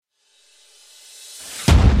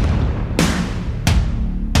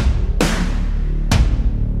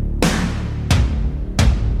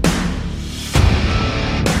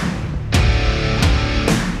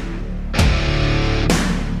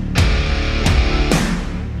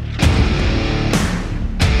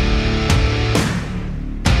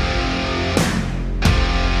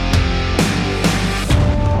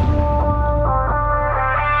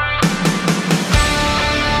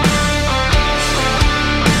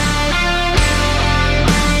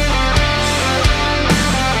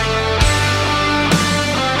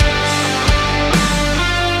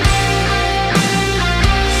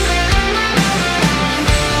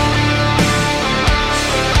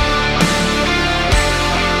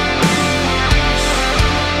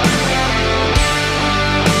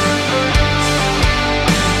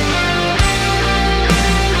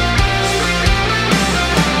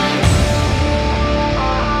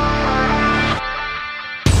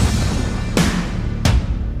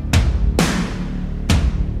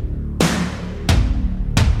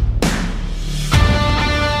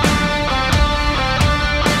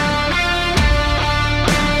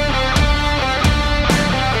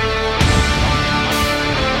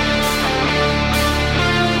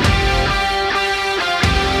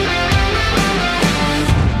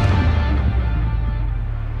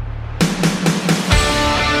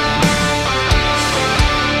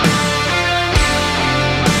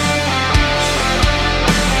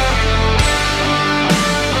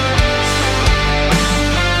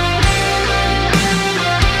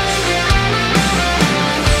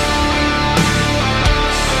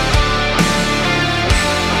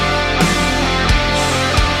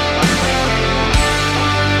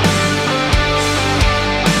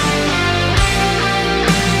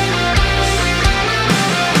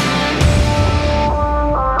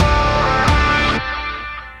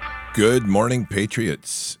Good morning,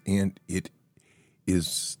 Patriots. And it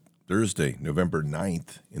is Thursday, November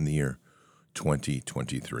 9th in the year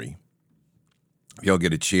 2023. If y'all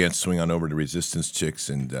get a chance, swing on over to Resistance Chicks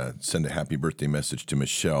and send a happy birthday message to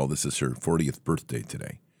Michelle. This is her 40th birthday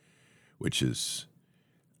today, which is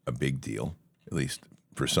a big deal, at least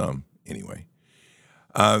for some anyway.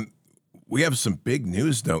 We have some big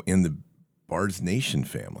news, though, in the Bards Nation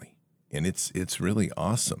family, and it's really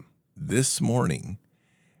awesome. This morning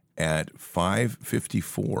at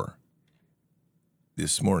 5:54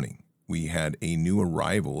 this morning, we had a new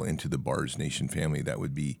arrival into the Bards Nation family. That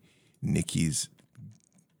would be Nikki's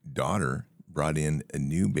daughter brought in a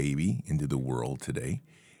new baby into the world today.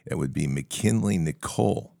 That would be McKinley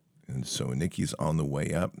Nicole. And so Nikki's on the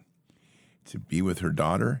way up to be with her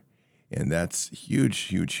daughter, and that's huge,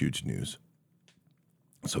 huge, huge news.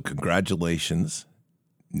 So congratulations,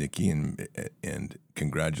 Nikki, and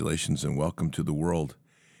congratulations and welcome to the world,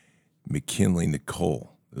 McKinley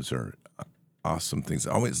Nicole. Those are awesome things.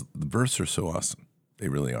 Always, the births are so awesome. They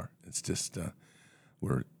really are. It's just,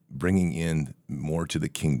 we're bringing in more to the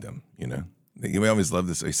kingdom, you know. We always love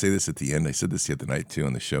this. I say this at the end. I said this the other night, too,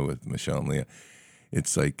 on the show with Michelle and Leah.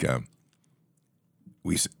 It's like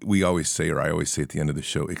we always say, or I always say at the end of the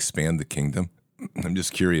show, expand the kingdom. I'm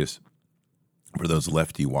just curious, for those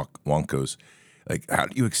lefty wonkos, like, how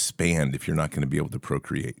do you expand if you're not going to be able to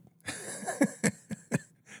procreate?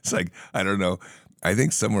 It's like, I don't know. I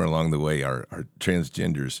think somewhere along the way, our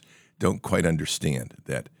transgenders don't quite understand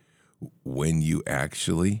that when you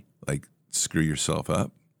actually, like, screw yourself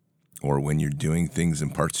up, or when you're doing things in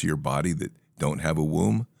parts of your body that don't have a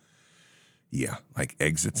womb, yeah, like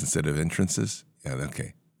exits instead of entrances, yeah,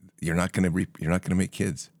 okay. You're not going to make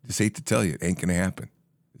kids. Just hate to tell you, it ain't going to happen.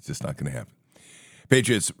 It's just not going to happen.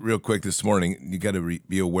 Patriots, real quick this morning, you got to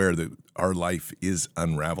be aware that our life is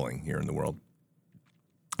unraveling here in the world.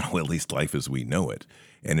 Well, at least life as we know it,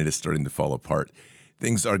 and it is starting to fall apart.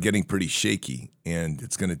 Things are getting pretty shaky, and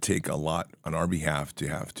it's going to take a lot on our behalf to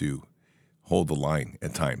have to hold the line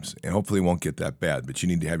at times. And hopefully it won't get that bad, but you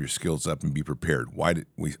need to have your skills up and be prepared. Why do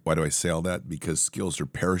I say all that? Because skills are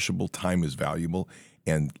perishable, time is valuable,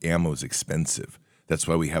 and ammo is expensive. That's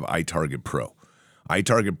why we have iTarget Pro.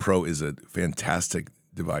 iTarget Pro is a fantastic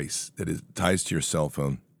device that ties to your cell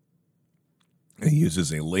phone. It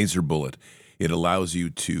uses a laser bullet. It allows you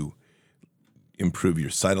to improve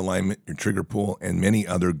your sight alignment, your trigger pull, and many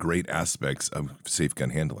other great aspects of safe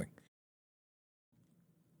gun handling.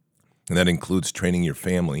 And that includes training your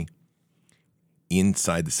family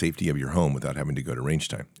inside the safety of your home without having to go to range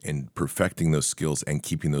time, and perfecting those skills and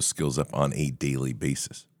keeping those skills up on a daily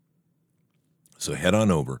basis. So head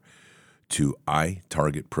on over to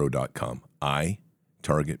itargetpro.com,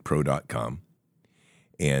 itargetpro.com,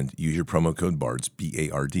 and use your promo code BARDS,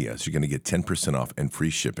 B-A-R-D-S. You're going to get 10% off and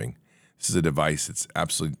free shipping. This is a device that's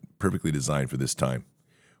absolutely perfectly designed for this time.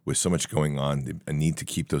 With so much going on, a need to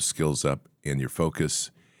keep those skills up and your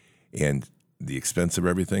focus and the expense of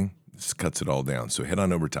everything, this cuts it all down. So head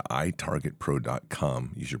on over to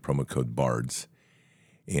itargetpro.com, use your promo code BARDS,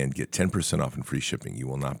 and get 10% off and free shipping. You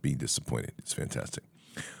will not be disappointed. It's fantastic.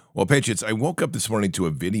 Well, Patriots, I woke up this morning to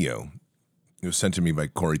a video. It was sent to me by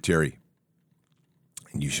Corey Terry.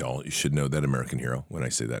 And you should know that American hero when I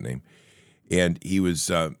say that name. And he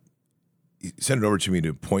sent it over to me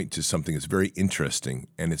to point to something that's very interesting,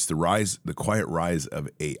 and it's the quiet rise of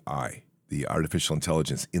AI, the artificial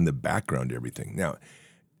intelligence in the background to everything. Now,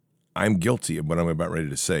 I'm guilty of what I'm about ready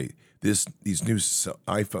to say. These new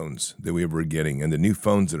iPhones that we were getting and the new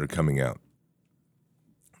phones that are coming out,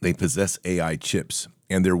 they possess AI chips,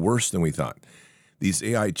 and they're worse than we thought. These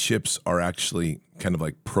AI chips are actually kind of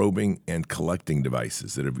like probing and collecting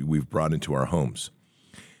devices that we've brought into our homes.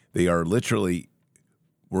 They are literally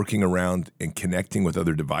working around and connecting with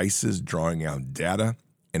other devices, drawing out data,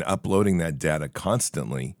 and uploading that data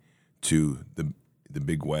constantly to the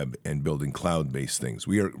big web and building cloud-based things.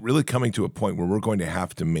 We are really coming to a point where we're going to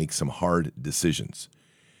have to make some hard decisions.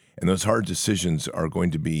 And those hard decisions are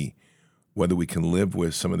going to be whether we can live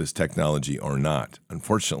with some of this technology or not.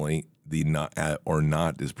 Unfortunately, the not or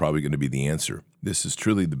not is probably going to be the answer. This is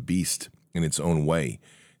truly the beast in its own way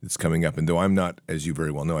that's coming up. And though I'm not, as you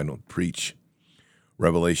very well know, I don't preach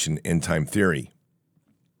Revelation end time theory,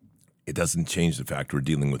 it doesn't change the fact we're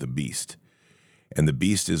dealing with a beast. And the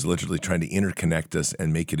beast is literally trying to interconnect us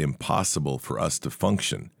and make it impossible for us to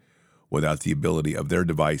function without the ability of their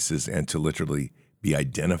devices and to literally be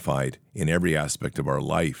identified in every aspect of our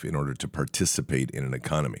life in order to participate in an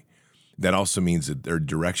economy. That also means that their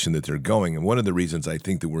direction that they're going. And one of the reasons I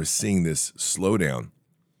think that we're seeing this slowdown,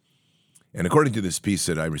 and according to this piece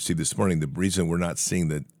that I received this morning, the reason we're not seeing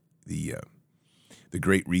the the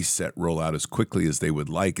Great Reset roll out as quickly as they would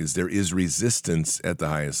like is there is resistance at the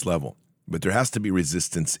highest level. But there has to be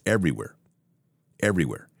resistance everywhere.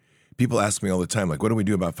 Everywhere. People ask me all the time, like, what do we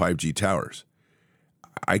do about 5G towers?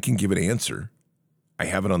 I can give an answer. I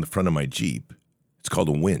have it on the front of my Jeep. It's called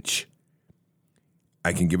a winch.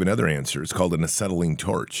 I can give another answer. It's called an acetylene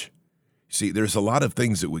torch. See, there's a lot of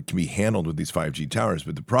things that can be handled with these 5G towers,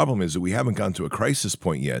 but the problem is that we haven't gone to a crisis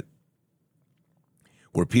point yet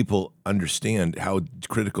where people understand how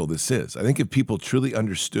critical this is. I think if people truly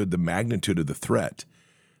understood the magnitude of the threat,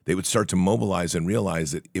 they would start to mobilize and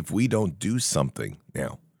realize that if we don't do something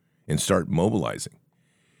now and start mobilizing,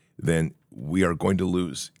 then we are going to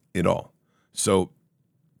lose it all. So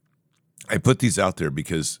I put these out there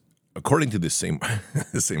because according to this same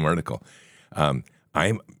the same article,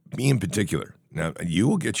 me in particular. Now you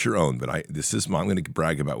will get your own, but I'm going to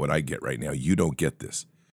brag about what I get right now. You don't get this,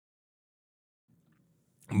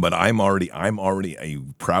 but I'm already a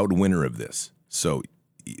proud winner of this. So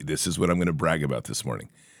this is what I'm going to brag about this morning.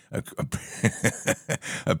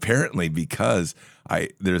 Apparently, because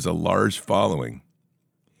there's a large following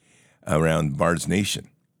around Bards Nation,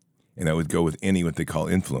 and that would go with any what they call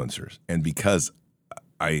influencers, and because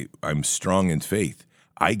I'm strong in faith,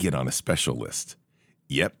 I get on a special list.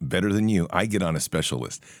 Yep, better than you. I get on a special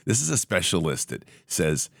list. This is a special list that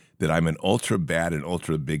says that I'm an ultra bad and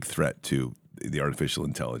ultra big threat to the artificial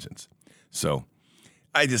intelligence. So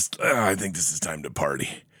I think this is time to party.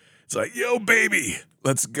 It's like, yo, baby,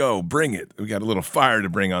 let's go. Bring it. We got a little fire to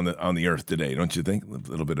bring on the earth today, don't you think? A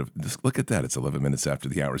little bit of, just look at that. It's 11 minutes after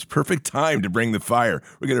the hour. It's perfect time to bring the fire.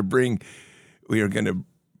 We are going to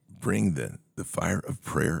bring the fire of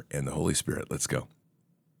prayer and the Holy Spirit. Let's go.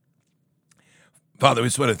 Father, we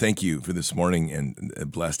just want to thank you for this morning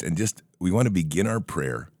and blessed. And we want to begin our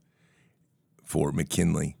prayer for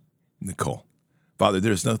McKinley Nicole. Father,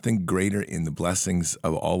 there's nothing greater in the blessings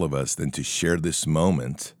of all of us than to share this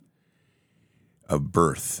moment of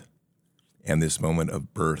birth and this moment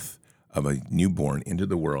of birth of a newborn into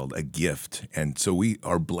the world, a gift. And so we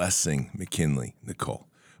are blessing McKinley Nicole,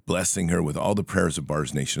 blessing her with all the prayers of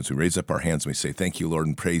Bards Nation. So we raise up our hands and we say, thank you, Lord,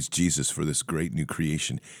 and praise Jesus for this great new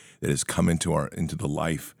creation that has come into the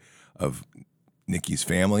life of Nikki's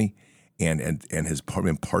family and has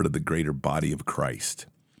been part of the greater body of Christ.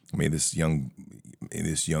 May this young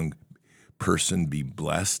person be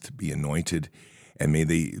blessed, be anointed, and may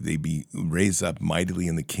they be raised up mightily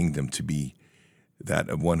in the kingdom to be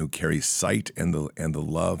that of one who carries sight and the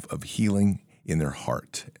love of healing in their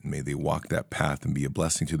heart. And may they walk that path and be a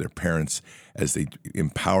blessing to their parents as they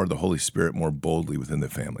empower the Holy Spirit more boldly within the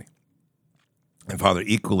family. And Father,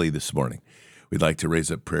 equally this morning, we'd like to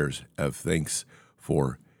raise up prayers of thanks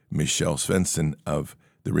for Michelle Svensson of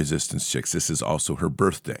the Resistance Chicks. This is also her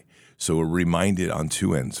birthday. So we're reminded on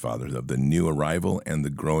two ends, Father, of the new arrival and the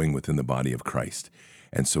growing within the body of Christ.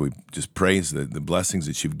 And so we just praise the blessings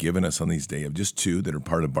that you've given us on these days of just two that are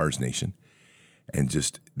part of Bards Nation and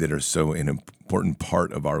just that are so an important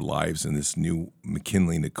part of our lives. And this new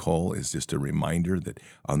McKinley Nicole is just a reminder that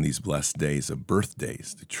on these blessed days of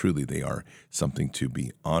birthdays, that truly they are something to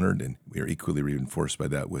be honored. And we are equally reinforced by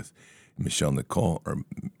that with Michelle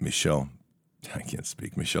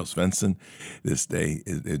Svensson this day,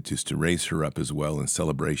 just to raise her up as well in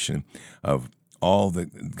celebration of all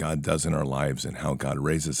that God does in our lives and how God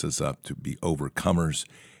raises us up to be overcomers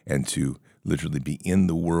and to literally be in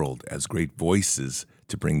the world as great voices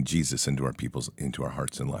to bring Jesus into our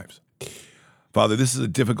hearts and lives. Father, this is a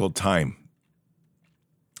difficult time,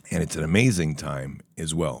 and it's an amazing time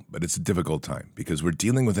as well, but it's a difficult time because we're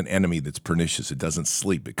dealing with an enemy that's pernicious. It doesn't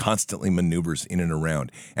sleep. It constantly maneuvers in and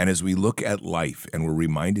around. And as we look at life, and we're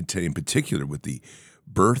reminded today in particular with the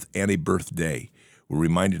birth and a birthday, we're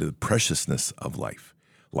reminded of the preciousness of life.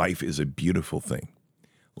 Life is a beautiful thing.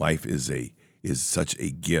 Life is such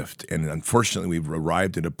a gift. And unfortunately, we've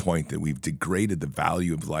arrived at a point that we've degraded the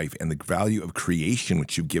value of life and the value of creation,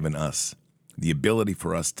 which you've given us. The ability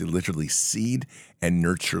for us to literally seed and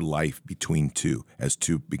nurture life between two, as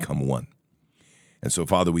two become one. And so,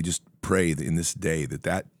 Father, we just pray that in this day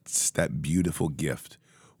that beautiful gift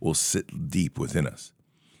will sit deep within us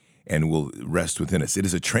and will rest within us. It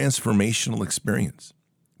is a transformational experience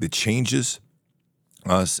that changes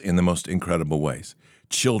us in the most incredible ways.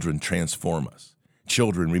 Children transform us.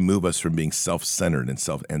 Children remove us from being self-centered and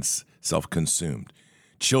self-consumed.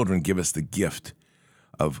 Children give us the gift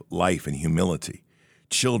of life and humility.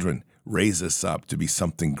 Children raise us up to be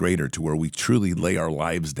something greater, to where we truly lay our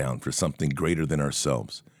lives down for something greater than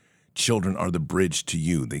ourselves. Children are the bridge to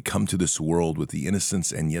you. They come to this world with the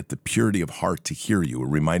innocence and yet the purity of heart to hear you. We're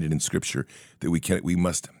reminded in Scripture that we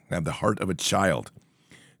must have the heart of a child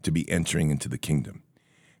to be entering into the kingdom.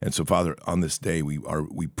 And so, Father, on this day, we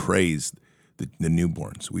praise the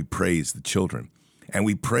newborns, we praise the children, and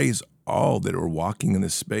we praise all that are walking in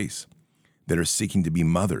this space that are seeking to be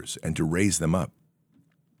mothers and to raise them up.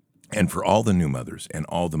 And for all the new mothers and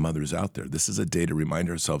all the mothers out there, this is a day to remind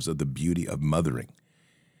ourselves of the beauty of mothering.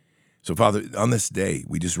 So, Father, on this day,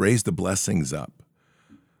 we just raise the blessings up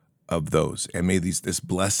of those. And may this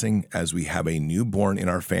blessing, as we have a newborn in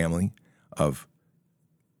our family of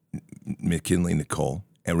McKinley Nicole,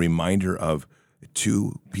 a reminder of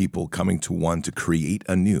two people coming to one to create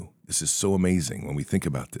anew. This is so amazing when we think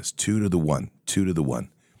about this. Two to the one.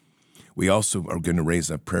 We also are going to raise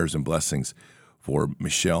up prayers and blessings for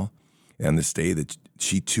Michelle and this day, that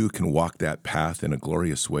she too can walk that path in a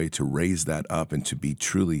glorious way, to raise that up and to be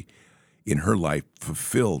truly in her life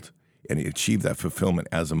fulfilled and achieve that fulfillment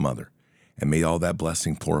as a mother. And may all that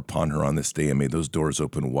blessing pour upon her on this day, and may those doors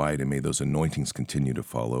open wide, and may those anointings continue to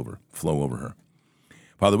flow over her.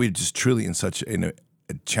 Father, we are just truly in such a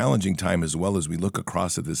challenging time, as well as we look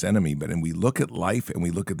across at this enemy, and we look at life and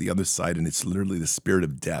we look at the other side, and it's literally the spirit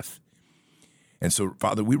of death. And so,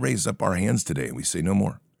 Father, we raise up our hands today and we say no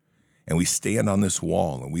more. And we stand on this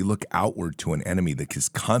wall and we look outward to an enemy that is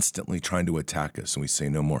constantly trying to attack us, and we say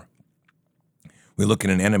no more. We look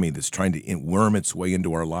at an enemy that's trying to worm its way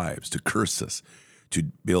into our lives, to curse us,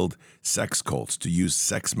 to build sex cults, to use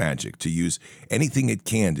sex magic, to use anything it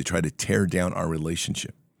can to try to tear down our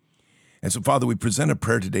relationship. And so, Father, we present a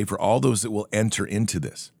prayer today for all those that will enter into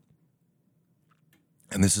this.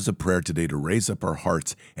 And this is a prayer today to raise up our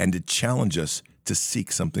hearts and to challenge us to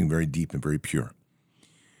seek something very deep and very pure.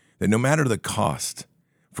 That no matter the cost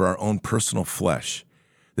for our own personal flesh,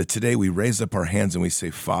 that today we raise up our hands and we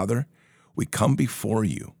say, Father, we come before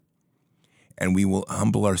you, and we will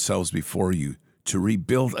humble ourselves before you to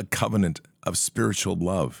rebuild a covenant of spiritual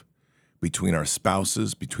love between our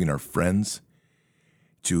spouses, between our friends,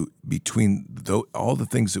 between all the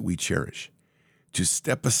things that we cherish, to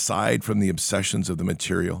step aside from the obsessions of the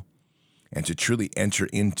material and to truly enter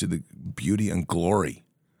into the beauty and glory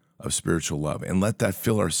of spiritual love, and let that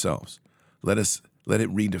fill ourselves. Let it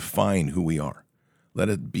redefine who we are. Let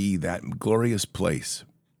it be that glorious place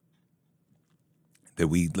that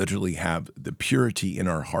we literally have the purity in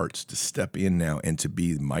our hearts to step in now and to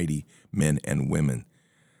be mighty men and women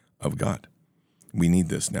of God. We need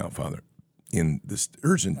this now, Father. In this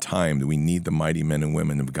urgent time, that we need the mighty men and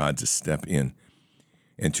women of God to step in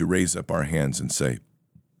and to raise up our hands and say,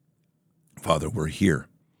 Father, we're here.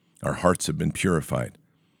 Our hearts have been purified.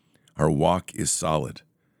 Our walk is solid.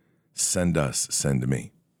 Send us, send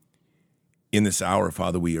me. In this hour,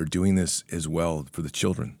 Father, we are doing this as well for the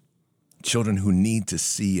children who need to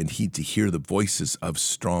see and heed to hear the voices of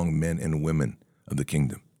strong men and women of the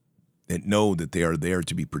kingdom, that know that they are there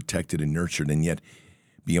to be protected and nurtured, and yet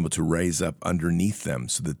be able to raise up underneath them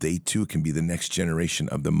so that they too can be the next generation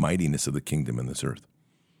of the mightiness of the kingdom in this earth.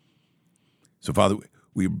 So, Father,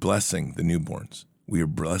 we are blessing the newborns. We are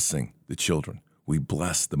blessing the children. We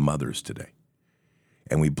bless the mothers today.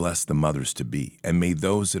 And we bless the mothers to be. And may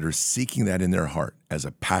those that are seeking that in their heart as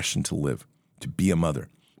a passion to live, to be a mother,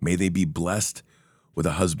 may they be blessed with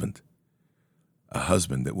a husband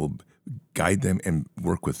that will guide them and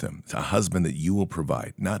work with them. It's a husband that you will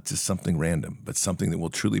provide, not just something random, but something that will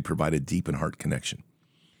truly provide a deep and heart connection,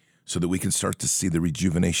 so that we can start to see the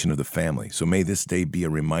rejuvenation of the family. So may this day be a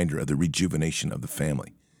reminder of the rejuvenation of the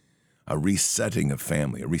family, a resetting of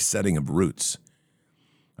family, a resetting of roots,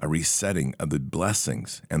 a resetting of the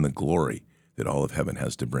blessings and the glory that all of heaven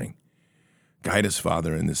has to bring. Guide us,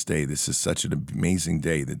 Father, in this day. This is such an amazing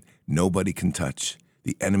day that nobody can touch.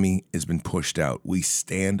 The enemy has been pushed out. We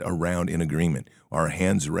stand around in agreement, our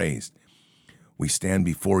hands raised. We stand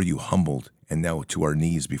before you humbled and now to our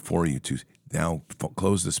knees before you to now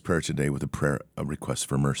close this prayer today with a request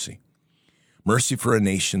for mercy. Mercy for a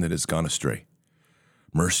nation that has gone astray.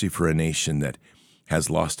 Mercy for a nation that has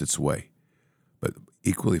lost its way. But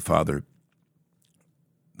equally, Father,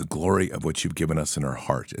 the glory of what you've given us in our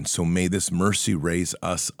heart. And so may this mercy raise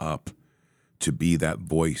us up to be that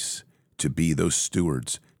voice, to be those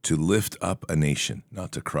stewards, to lift up a nation,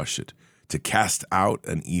 not to crush it, to cast out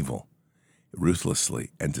an evil ruthlessly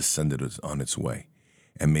and to send it on its way.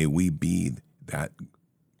 And may we be that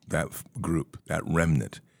group, that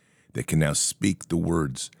remnant that can now speak the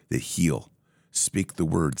words that heal, speak the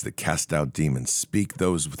words that cast out demons, speak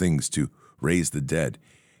those things to raise the dead.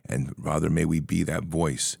 And Father, may we be that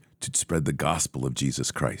voice to spread the gospel of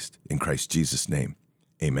Jesus Christ. In Christ Jesus' name,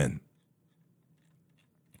 amen.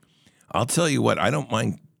 I'll tell you what, I don't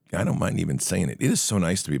mind even saying it. It is so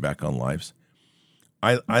nice to be back on lives.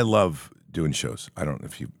 I love doing shows. I don't know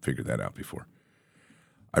if you figured that out before.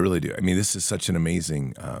 I really do. I mean, this is such an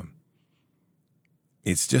amazing.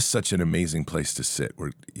 It's just such an amazing place to sit,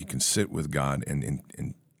 where you can sit with God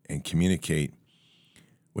and communicate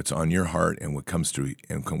what's on your heart and what comes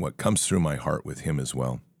through my heart with Him as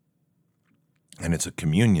well. And it's a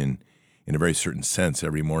communion in a very certain sense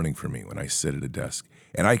every morning for me when I sit at a desk.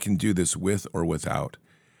 And I can do this with or without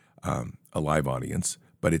a live audience,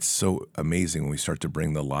 but it's so amazing when we start to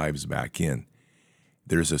bring the lives back in.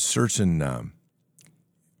 There's a certain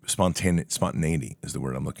spontaneity is the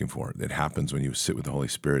word I'm looking for, that happens when you sit with the Holy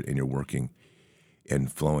Spirit and you're working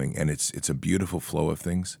and flowing, and it's a beautiful flow of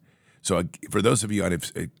things. So for those of you,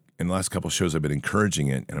 in the last couple of shows, I've been encouraging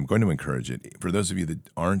it, and I'm going to encourage it. For those of you that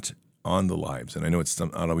aren't on the lives, and I know it's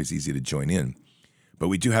not always easy to join in, but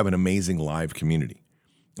we do have an amazing live community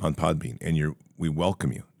on Podbean, and we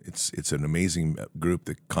welcome you. It's an amazing group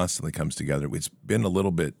that constantly comes together. It's been a little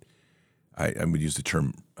bit, I would use the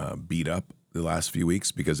term beat up the last few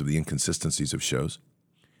weeks because of the inconsistencies of shows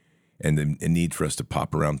and the need for us to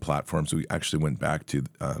pop around platforms. We actually went back to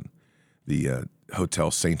the Hotel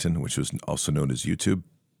Satan, which was also known as YouTube,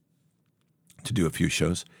 to do a few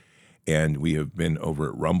shows. And we have been over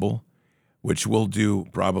at Rumble, which we'll do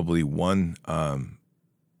probably one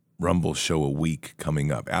Rumble show a week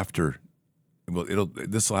coming up after. Well,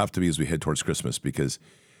 this will have to be as we head towards Christmas, because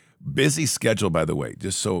busy schedule, by the way,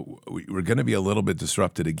 just so we're going to be a little bit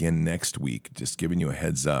disrupted again next week, just giving you a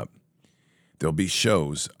heads up. There'll be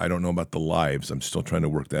shows. I don't know about the lives. I'm still trying to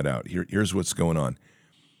work that out. Here's what's going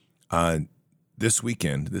on. This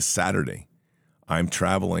weekend, this Saturday, I'm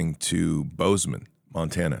traveling to Bozeman,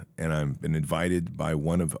 Montana, and I've been invited by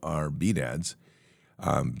one of our B-dads,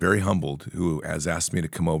 very humbled, who has asked me to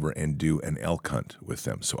come over and do an elk hunt with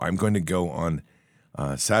them. So I'm going to go on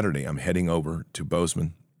Saturday. I'm heading over to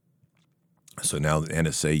Bozeman. So now the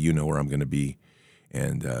NSA, you know where I'm going to be,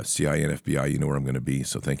 and CIA and FBI, you know where I'm going to be.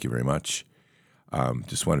 So thank you very much.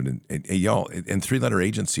 Just wanted to, hey, y'all, and 3-letter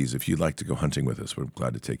agencies, if you'd like to go hunting with us, we're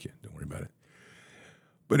glad to take you. Don't worry about it.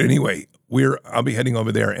 But anyway, I'll be heading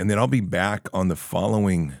over there, and then I'll be back on the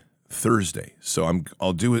following Thursday. So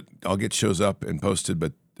I'll do it. I'll get shows up and posted,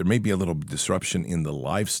 but there may be a little disruption in the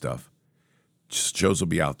live stuff. Shows will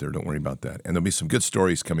be out there. Don't worry about that. And there'll be some good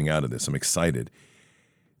stories coming out of this. I'm excited.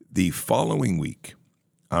 The following week,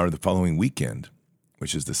 or the following weekend,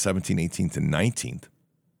 which is the 17th, 18th, and 19th,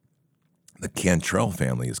 the Cantrell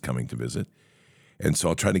family is coming to visit. And so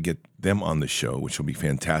I'll try to get them on the show, which will be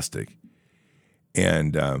fantastic.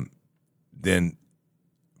 And then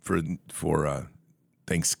for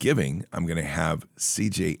Thanksgiving, I'm going to have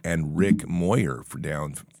CJ and Rick Moyer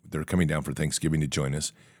they're coming down for Thanksgiving to join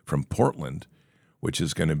us from Portland, which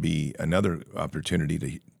is going to be another opportunity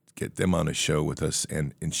to get them on a show with us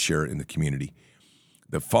and share it in the community.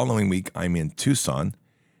 The following week, I'm in Tucson.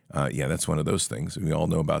 That's one of those things. We all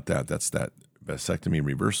know about that. That's that vasectomy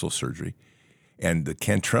reversal surgery. And the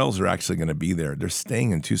Cantrells are actually going to be there. They're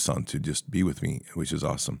staying in Tucson to just be with me, which is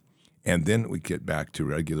awesome. And then we get back to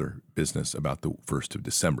regular business about the 1st of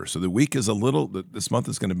December. So the week is this month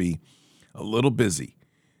is going to be a little busy,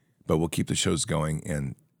 but we'll keep the shows going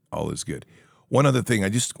and all is good. One other thing,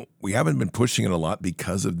 we haven't been pushing it a lot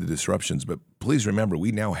because of the disruptions, but please remember,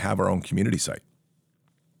 we now have our own community site.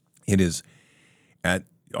 It is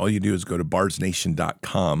all you do is go to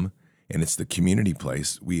bardsnation.com, and it's the community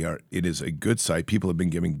place. It is a good site. People have been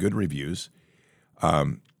giving good reviews.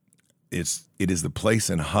 It is the place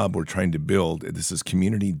and hub we're trying to build. This is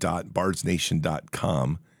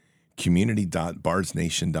community.bardsnation.com,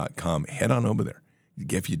 community.bardsnation.com. Head on over there.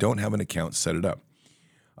 If you don't have an account, set it up.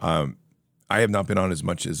 I have not been on as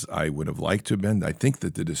much as I would have liked to have been. I think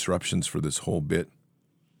that the disruptions for this whole bit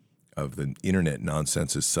of the internet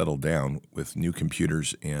nonsense has settled down with new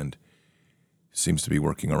computers and seems to be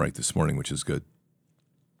working all right this morning, which is good.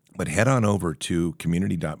 But head on over to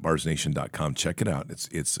community.bardsnation.com. Check it out.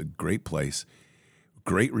 It's a great place,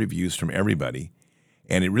 great reviews from everybody,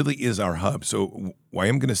 and it really is our hub. So why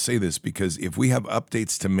I'm going to say this, because if we have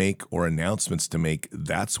updates to make or announcements to make,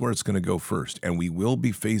 that's where it's going to go first. And we will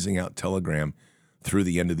be phasing out Telegram through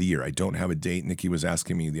the end of the year. I don't have a date. Nikki was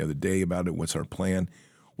asking me the other day about it. What's our plan?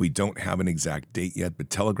 We don't have an exact date yet, but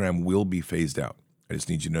Telegram will be phased out. I just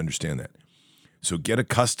need you to understand that. So get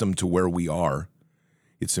accustomed to where we are.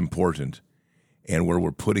 It's important. And where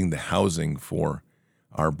we're putting the housing for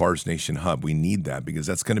our Bards Nation hub. We need that because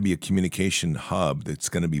that's going to be a communication hub that's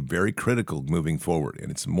going to be very critical moving forward.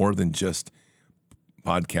 And it's more than just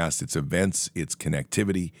podcasts. It's events. It's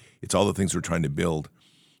connectivity. It's all the things we're trying to build,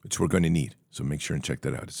 which we're going to need. So make sure and check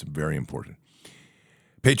that out. It's very important.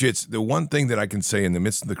 Patriots, the one thing that I can say in the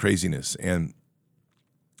midst of the craziness, and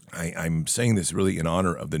I'm saying this really in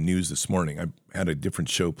honor of the news this morning. I had a different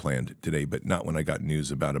show planned today, but not when I got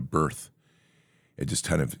news about a birth. It just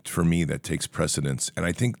kind of, for me, that takes precedence. And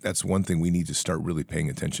I think that's one thing we need to start really paying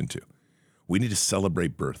attention to. We need to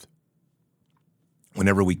celebrate birth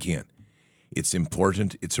whenever we can. It's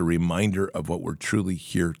important. It's a reminder of what we're truly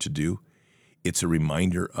here to do. It's a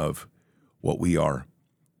reminder of what we are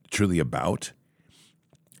truly about.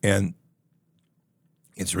 And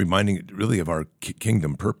it's reminding really of our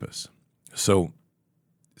kingdom purpose. So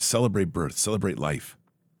celebrate birth, celebrate life.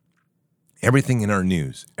 Everything in our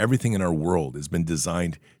news, everything in our world has been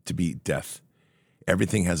designed to be death.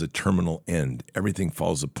 Everything has a terminal end. Everything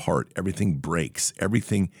falls apart. Everything breaks.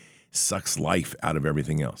 Everything sucks life out of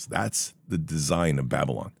everything else. That's the design of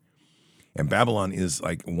Babylon. And Babylon is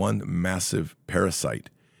like one massive parasite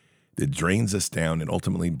that drains us down and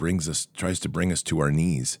ultimately tries to bring us to our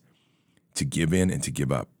knees to give in and to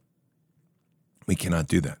give up. We cannot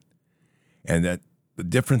do that. And that the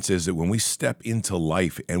difference is that when we step into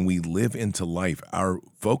life and we live into life, our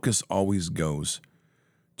focus always goes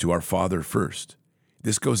to our Father first.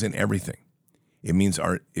 This goes in everything. It means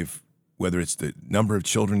whether it's the number of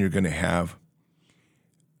children you're going to have,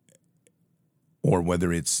 or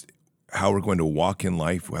whether it's how we're going to walk in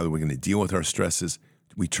life, whether we're going to deal with our stresses,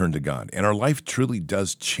 we turn to God. And our life truly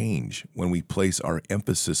does change when we place our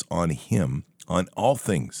emphasis on Him, on all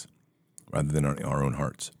things, rather than our own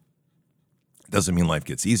hearts. It doesn't mean life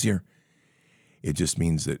gets easier. It just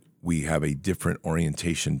means that we have a different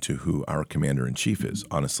orientation to who our commander-in-chief is,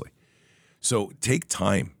 honestly. So take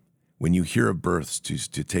time when you hear of births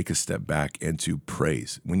to take a step back and to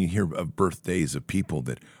praise. When you hear of birthdays of people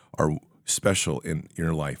that are special in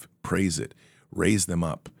your life, praise it, raise them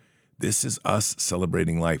up. This is us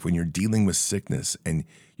celebrating life. When you're dealing with sickness and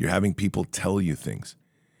you're having people tell you things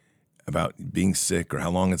about being sick or how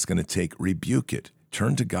long it's going to take, rebuke it.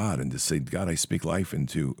 Turn to God and to say, God, I speak life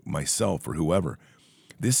into myself or whoever.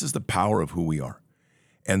 This is the power of who we are.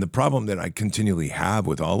 And the problem that I continually have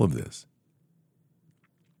with all of this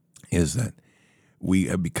is that we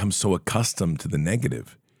have become so accustomed to the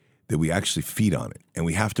negative that we actually feed on it. And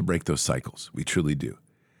we have to break those cycles. We truly do.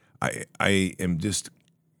 I am just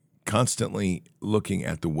constantly looking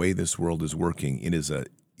at the way this world is working. It is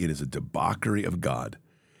a debauchery of God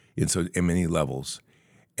in many levels.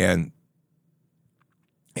 And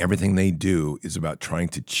everything they do is about trying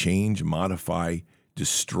to change, modify,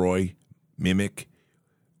 destroy, mimic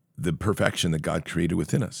the perfection that God created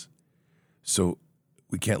within us. So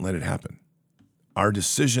we can't let it happen. Our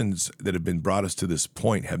decisions that have been brought us to this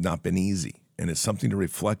point have not been easy, and it's something to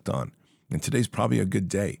reflect on. And today's probably a good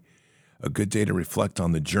day to reflect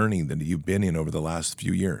on the journey that you've been in over the last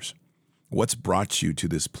few years. What's brought you to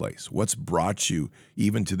this place? What's brought you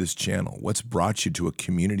even to this channel? What's brought you to a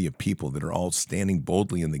community of people that are all standing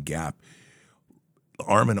boldly in the gap,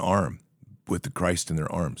 arm in arm with the Christ in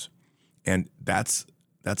their arms? And that's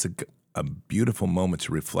a beautiful moment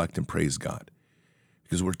to reflect and praise God,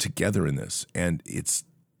 because we're together in this. And it's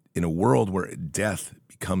in a world where death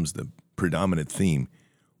becomes the predominant theme,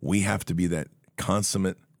 we have to be that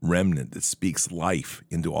consummate remnant that speaks life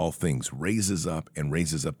into all things, raises up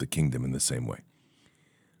the kingdom in the same way.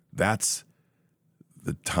 That's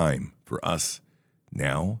the time for us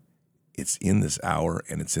now. It's in this hour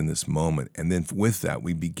and it's in this moment. And then with that,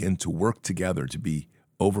 we begin to work together to be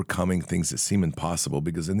overcoming things that seem impossible,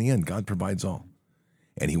 because in the end, God provides all.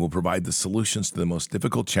 And He will provide the solutions to the most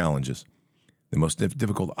difficult challenges, the most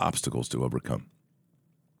difficult obstacles to overcome.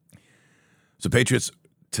 So, Patriots,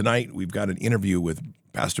 tonight we've got an interview with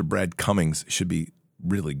Pastor Brad Cummings. Should be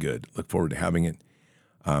really good. Look forward to having it.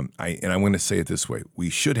 I'm going to say it this way.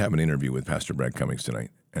 We should have an interview with Pastor Brad Cummings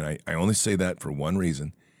tonight. And I only say that for one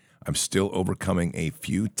reason. I'm still overcoming a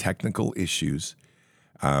few technical issues,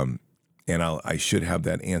 and I should have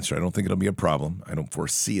that answer. I don't think it'll be a problem. I don't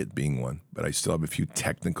foresee it being one, but I still have a few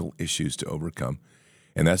technical issues to overcome.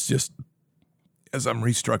 And that's just as I'm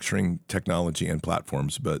restructuring technology and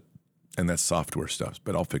platforms, and that's software stuff,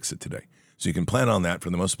 but I'll fix it today. So you can plan on that for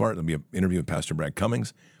the most part. There'll be an interview with Pastor Brad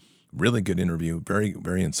Cummings. Really good interview, very,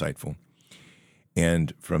 very insightful.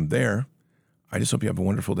 And from there, I just hope you have a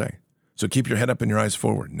wonderful day. So keep your head up and your eyes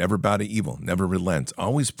forward. Never bow to evil. Never relent.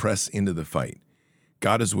 Always press into the fight.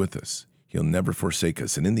 God is with us. He'll never forsake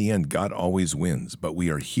us. And in the end, God always wins. But we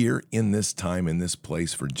are here in this time, in this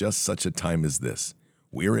place, for just such a time as this.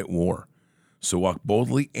 We're at war. So walk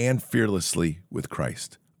boldly and fearlessly with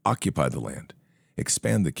Christ. Occupy the land.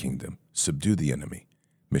 Expand the kingdom. Subdue the enemy.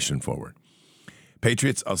 Mission forward.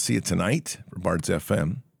 Patriots, I'll see you tonight for Bards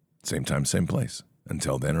FM. Same time, same place.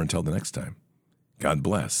 Until then, or until the next time, God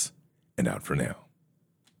bless, and out for now.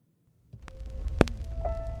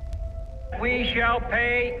 we shall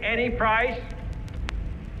pay any price,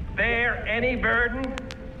 bear any burden,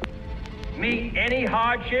 meet any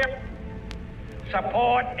hardship,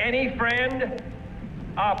 support any friend,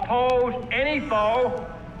 oppose any foe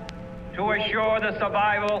to assure the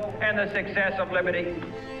survival and the success of liberty.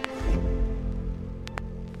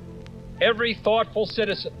 Every thoughtful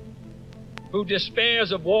citizen who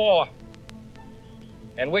despairs of war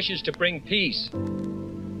and wishes to bring peace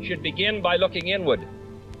should begin by looking inward,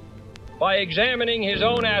 by examining his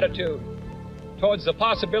own attitude towards the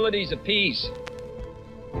possibilities of peace.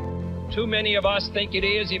 Too many of us think it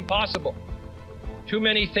is impossible. Too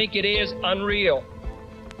many think it is unreal.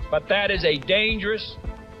 But that is a dangerous,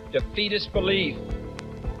 defeatist belief.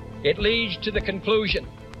 It leads to the conclusion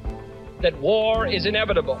that war is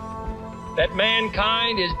inevitable, that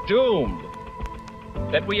mankind is doomed,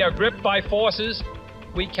 that we are gripped by forces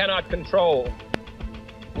we cannot control.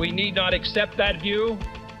 We need not accept that view.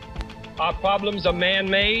 Our problems are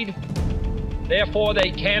man-made, therefore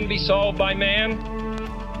they can be solved by man,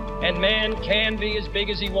 and man can be as big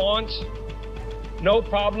as he wants. No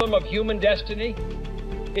problem of human destiny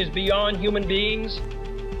is beyond human beings.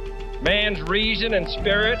 Man's reason and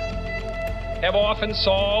spirit have often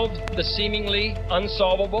solved the seemingly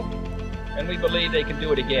unsolvable, and we believe they can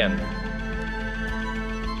do it again.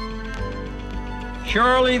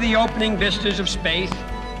 Surely the opening vistas of space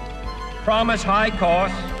promise high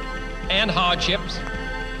costs and hardships,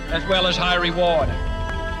 as well as high reward.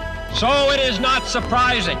 So it is not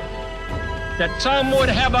surprising that some would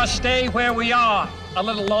have us stay where we are a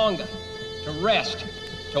little longer, to rest,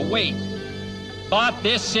 to wait. But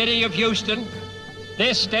this city of Houston,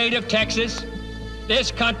 this state of Texas,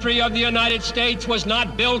 this country of the United States was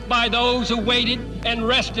not built by those who waited and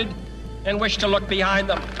rested and wished to look behind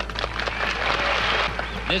them.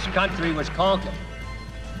 This country was conquered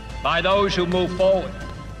by those who move forward,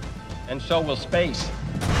 and so will space.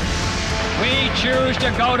 We choose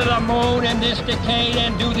to go to the moon in this decade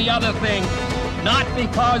and do the other thing, not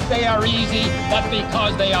because they are easy, but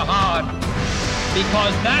because they are hard.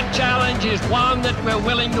 Because that challenge is one that we're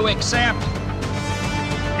willing to accept.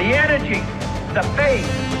 The energy, the faith,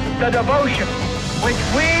 the devotion which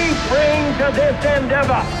we bring to this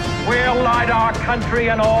endeavor will light our country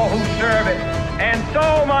and all who serve it. And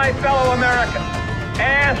so, my fellow Americans,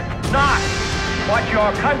 ask not what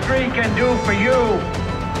your country can do for you,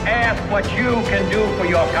 ask what you can do for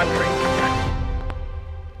your country.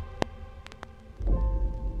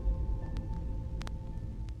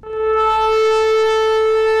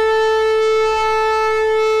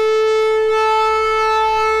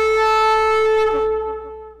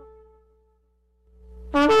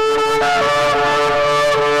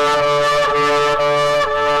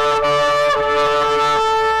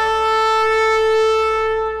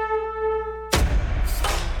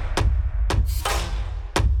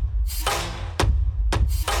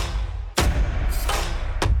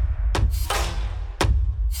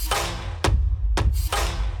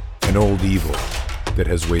 An old evil that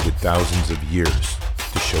has waited thousands of years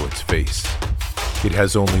to show its face. It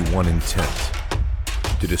has only one intent: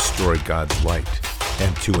 to destroy God's light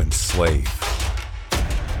and to enslave.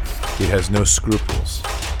 It has no scruples.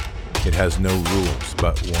 It has no rules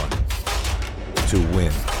but one: to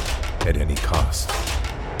win at any cost.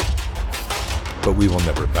 But we will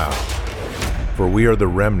never bow, for we are the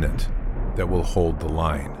remnant that will hold the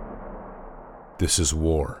line. This is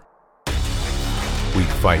war. We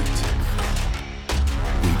fight.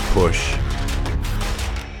 We push.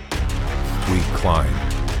 We climb.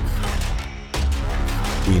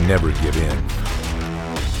 We never give in.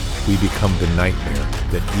 We become the nightmare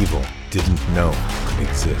that evil didn't know could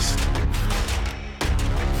exist.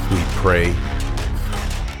 We pray.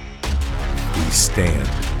 We stand.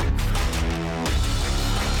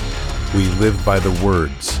 We live by the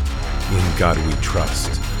words, "In God we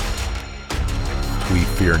trust." We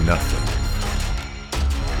fear nothing.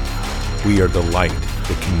 We are the light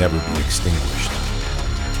that can never be extinguished.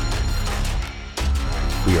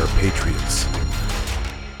 We are patriots.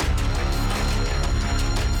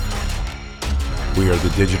 We are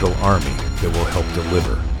the digital army that will help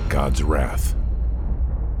deliver God's wrath.